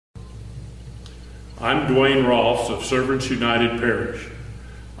I'm Duane Roelfs of Servants United Parish.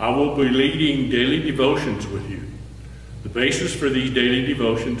 I will be leading daily devotions with you. The basis for these daily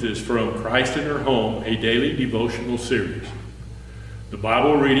devotions is from Christ in Her Home, a daily devotional series. The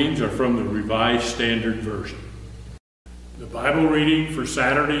Bible readings are from the Revised Standard Version. The Bible reading for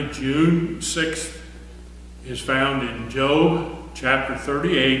Saturday, June 6th is found in Job chapter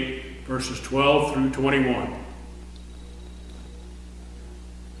 38, verses 12 through 21.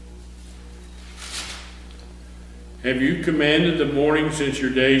 Have you commanded the morning since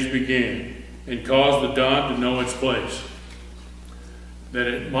your days began, and caused the dawn to know its place, that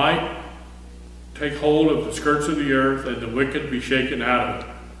it might take hold of the skirts of the earth, and the wicked be shaken out of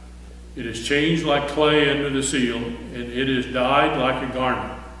it? It is changed like clay under the seal, and it is dyed like a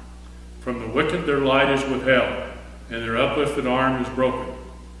garment. From the wicked their light is withheld, and their uplifted arm is broken.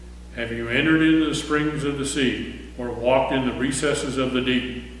 Have you entered into the springs of the sea, or walked in the recesses of the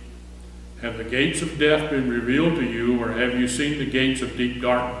deep? Have the gates of death been revealed to you, or have you seen the gates of deep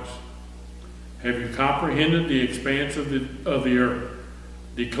darkness? Have you comprehended the expanse of the earth?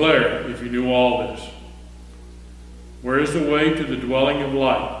 Declare, if you knew all this. Where is the way to the dwelling of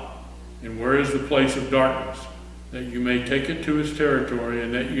light, and where is the place of darkness, that you may take it to its territory,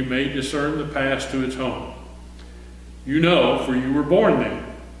 and that you may discern the path to its home? You know, for you were born then,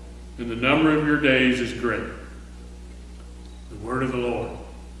 and the number of your days is great. The word of the Lord.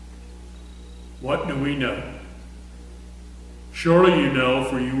 What do we know? Surely you know,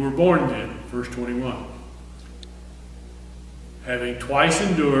 for you were born then. Verse 21. Having twice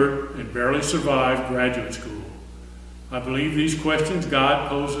endured and barely survived graduate school, I believe these questions God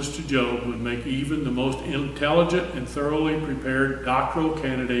poses to Job would make even the most intelligent and thoroughly prepared doctoral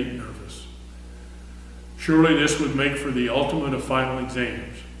candidate nervous. Surely this would make for the ultimate of final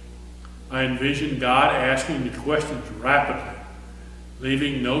exams. I envision God asking the questions rapidly,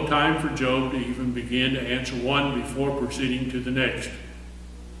 leaving no time for Job to even begin to answer one before proceeding to the next.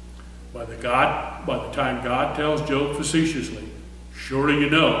 By the time God tells Job facetiously, surely you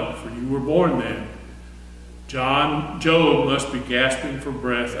know, for you were born then, Job must be gasping for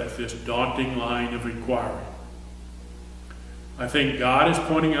breath at this daunting line of inquiry. I think God is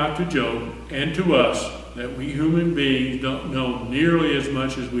pointing out to Job and to us that we human beings don't know nearly as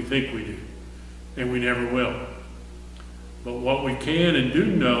much as we think we do, and we never will. But what we can and do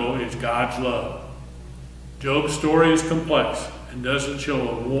know is God's love. Job's story is complex and doesn't show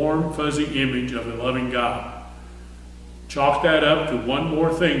a warm, fuzzy image of a loving God. Chalk that up to one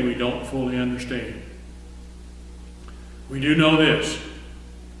more thing we don't fully understand. We do know this: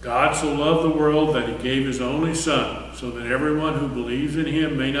 God so loved the world that he gave his only Son, so that everyone who believes in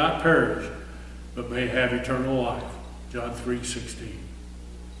him may not perish, but may have eternal life. John 3:16.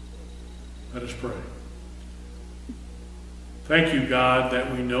 Let us pray. Thank you, God,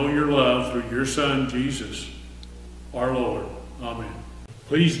 that we know your love through your Son, Jesus, our Lord. Amen.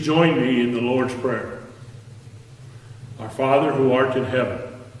 Please join me in the Lord's Prayer. Our Father who art in heaven,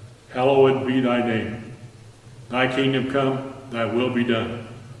 hallowed be thy name. Thy kingdom come, thy will be done,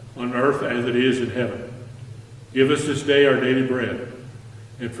 on earth as it is in heaven. Give us this day our daily bread,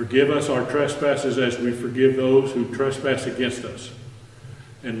 and forgive us our trespasses as we forgive those who trespass against us.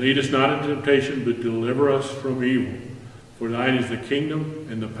 And lead us not into temptation, but deliver us from evil. For thine is the kingdom,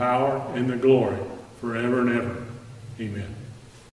 and the power, and the glory, forever and ever. Amen.